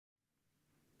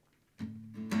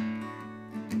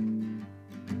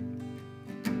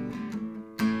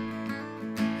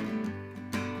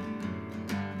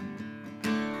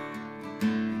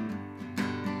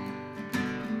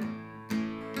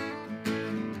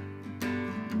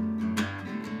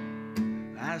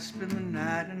spend the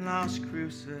night in Las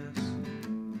Cruces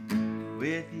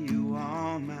with you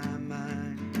on my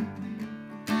mind.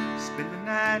 Spend the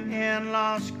night in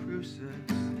Las Cruces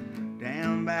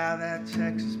down by that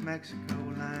Texas-Mexico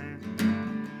line.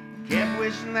 Kept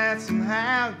wishing that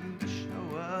somehow you'd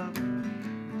show up,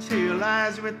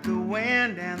 materialize with the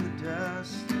wind and the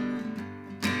dust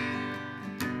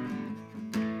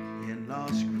in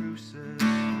Las Cruces.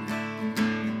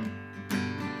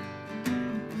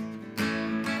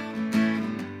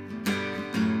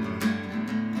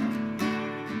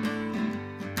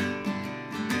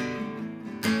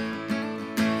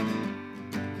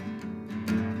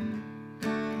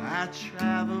 I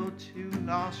traveled to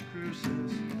Las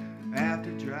Cruces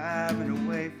after driving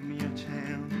away from your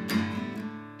town.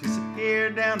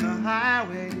 Disappeared down the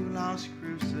highway to Las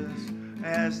Cruces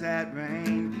as that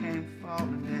rain came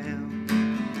falling down.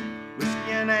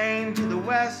 Whiskey and aim to the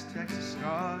West Texas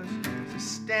stars, so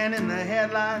stand in the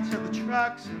headlights of the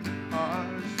trucks and the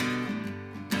cars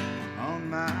on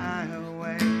my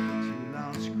way to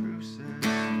Las Cruces.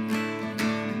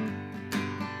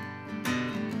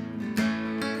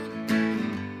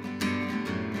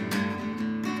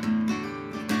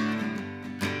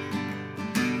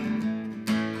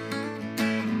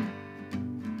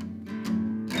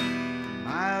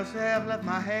 Have left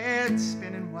my head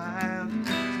spinning wild.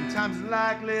 Sometimes it's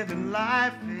like living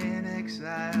life in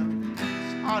exile.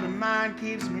 This heart of mine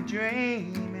keeps me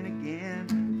dreaming again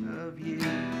of you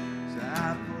as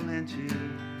I pull into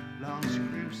Las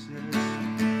Cruces.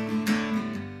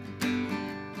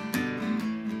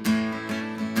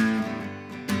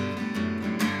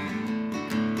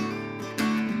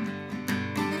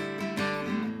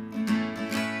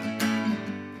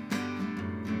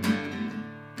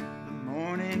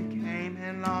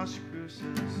 Las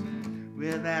Cruces,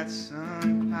 with that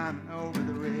sun climbing over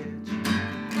the ridge,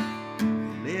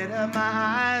 lit up my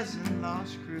eyes in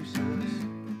Las Cruces,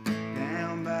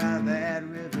 down by that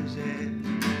river's edge.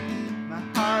 My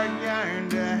heart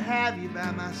yearned to have you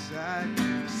by my side,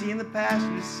 seeing the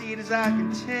passenger seat as I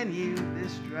continue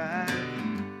this drive,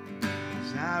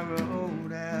 as I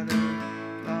rode out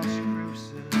of Las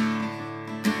Cruces.